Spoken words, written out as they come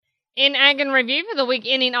In Ag and Review for the week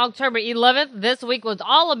ending October 11th, this week was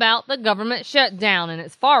all about the government shutdown and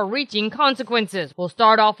its far-reaching consequences. We'll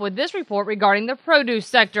start off with this report regarding the produce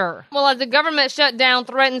sector. Well, as the government shutdown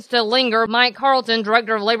threatens to linger, Mike Carlton,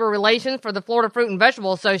 Director of Labor Relations for the Florida Fruit and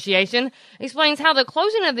Vegetable Association, explains how the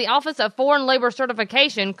closing of the Office of Foreign Labor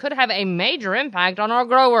Certification could have a major impact on our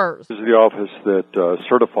growers. This is the office that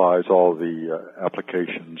certifies all the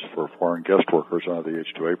applications for foreign guest workers under the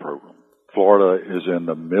H-2A program. Florida is in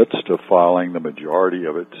the midst of filing the majority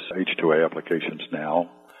of its H-2A applications now,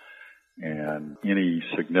 and any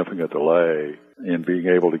significant delay in being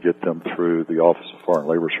able to get them through the Office of Foreign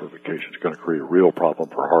Labor Certification is going to create a real problem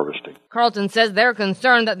for harvesting. Carlton says they're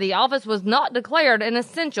concerned that the office was not declared an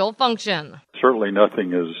essential function. Certainly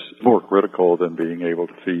nothing is more critical than being able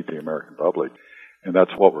to feed the American public, and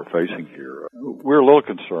that's what we're facing here. We're a little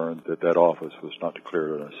concerned that that office was not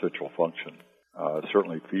declared an essential function.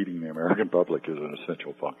 Certainly feeding the American public is an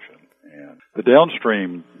essential function. And the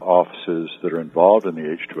downstream offices that are involved in the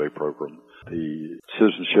H-2A program, the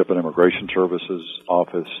Citizenship and Immigration Services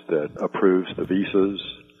office that approves the visas,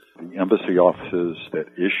 the embassy offices that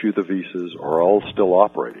issue the visas are all still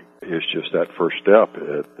operating. It's just that first step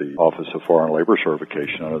at the Office of Foreign Labor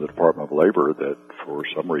Certification under the Department of Labor that, for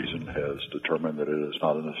some reason, has determined that it is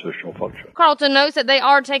not an essential function. Carlton notes that they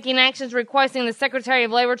are taking actions requesting the Secretary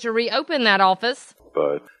of Labor to reopen that office.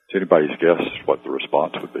 But it's anybody's guess what the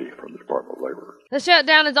response would be from the Department of Labor. The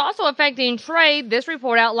shutdown is also affecting trade. This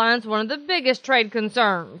report outlines one of the biggest trade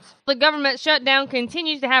concerns. The government shutdown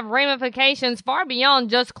continues to have ramifications far beyond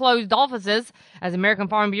just closed offices. As American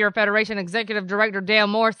Farm Bureau Federation Executive Director Dale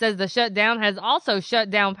Moore says, the shutdown has also shut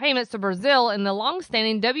down payments to Brazil in the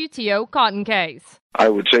long-standing WTO cotton case. I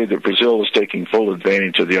would say that Brazil is taking full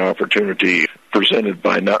advantage of the opportunity presented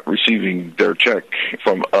by not receiving their check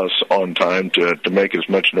from us on time to make as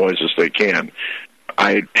much noise as they can.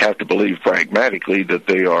 I have to believe pragmatically that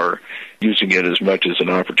they are using it as much as an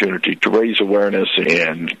opportunity to raise awareness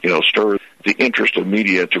and, stir the interest of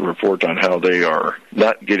media to report on how they are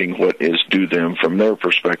not getting what is due them from their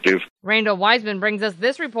perspective. Randall Wiseman brings us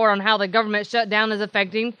this report on how the government shutdown is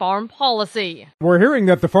affecting farm policy. We're hearing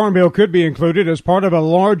that the Farm Bill could be included as part of a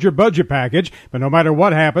larger budget package, but no matter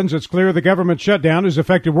what happens, it's clear the government shutdown has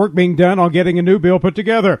affected work being done on getting a new bill put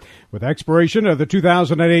together. With expiration of the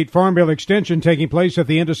 2008 Farm Bill extension taking place at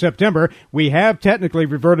the end of September, we have technically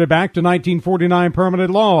reverted back to 1949 permanent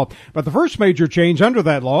law. But the first major change under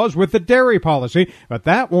that law is with the dairy policy, but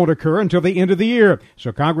that won't occur until the end of the year.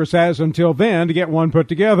 So Congress has until then to get one put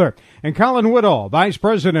together. And Colin Woodall, Vice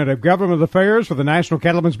President of Government Affairs for the National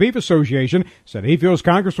Cattlemen's Beef Association, said he feels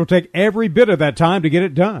Congress will take every bit of that time to get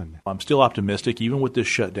it done. I'm still optimistic, even with this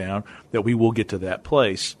shutdown, that we will get to that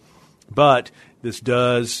place. But this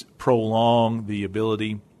does prolong the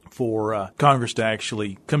ability for Congress to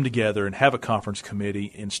actually come together and have a conference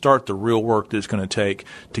committee and start the real work that it's going to take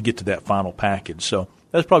to get to that final package. So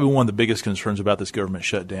that's probably one of the biggest concerns about this government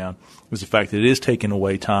shutdown is the fact that it is taking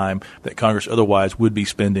away time that Congress otherwise would be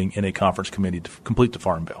spending in a conference committee to complete the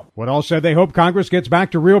Farm Bill. Woodall said they hope Congress gets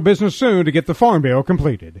back to real business soon to get the Farm Bill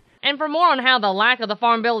completed. And for more on how the lack of the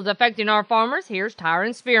Farm Bill is affecting our farmers, here's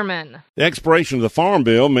Tyron Spearman. The expiration of the Farm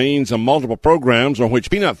Bill means multiple programs on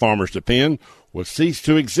which peanut farmers depend will cease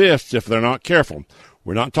to exist if they're not careful.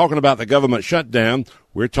 We're not talking about the government shutdown.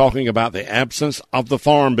 We're talking about the absence of the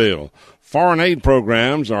Farm Bill. Foreign aid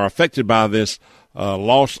programs are affected by this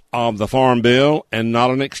loss of the Farm Bill and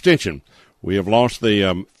not an extension. We have lost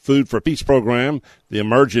the Food for Peace program, the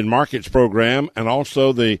Emerging Markets program, and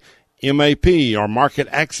also the MAP, or Market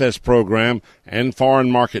Access Program, and Foreign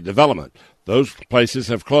Market Development. Those places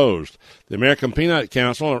have closed. The American Peanut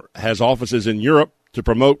Council has offices in Europe to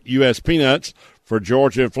promote U.S. peanuts for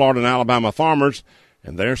Georgia, Florida, and Alabama farmers,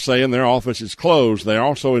 and they're saying their office is closed. They're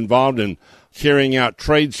also involved in carrying out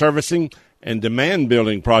trade servicing and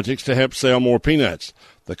demand-building projects to help sell more peanuts.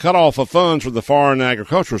 The cutoff of funds from the Foreign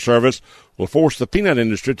Agricultural Service will force the peanut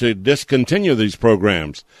industry to discontinue these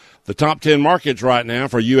programs. The top 10 markets right now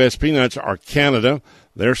for U.S. peanuts are Canada.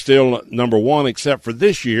 They're still number one except for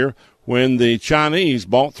this year when the Chinese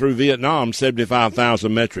bought through Vietnam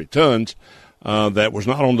 75,000 metric tons. That was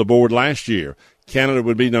not on the board last year. Canada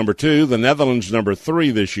would be number 2, the Netherlands number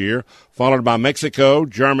 3 this year, followed by Mexico,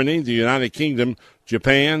 Germany, the United Kingdom,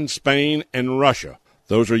 Japan, Spain, and Russia.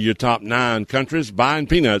 Those are your top 9 countries buying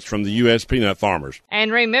peanuts from the U.S. peanut farmers.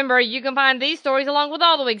 And remember, you can find these stories along with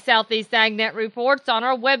all the week's Southeast AgNet reports on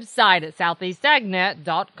our website at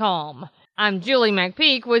southeastagnet.com. I'm Julie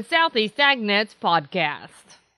McPeak with Southeast AgNet's podcast.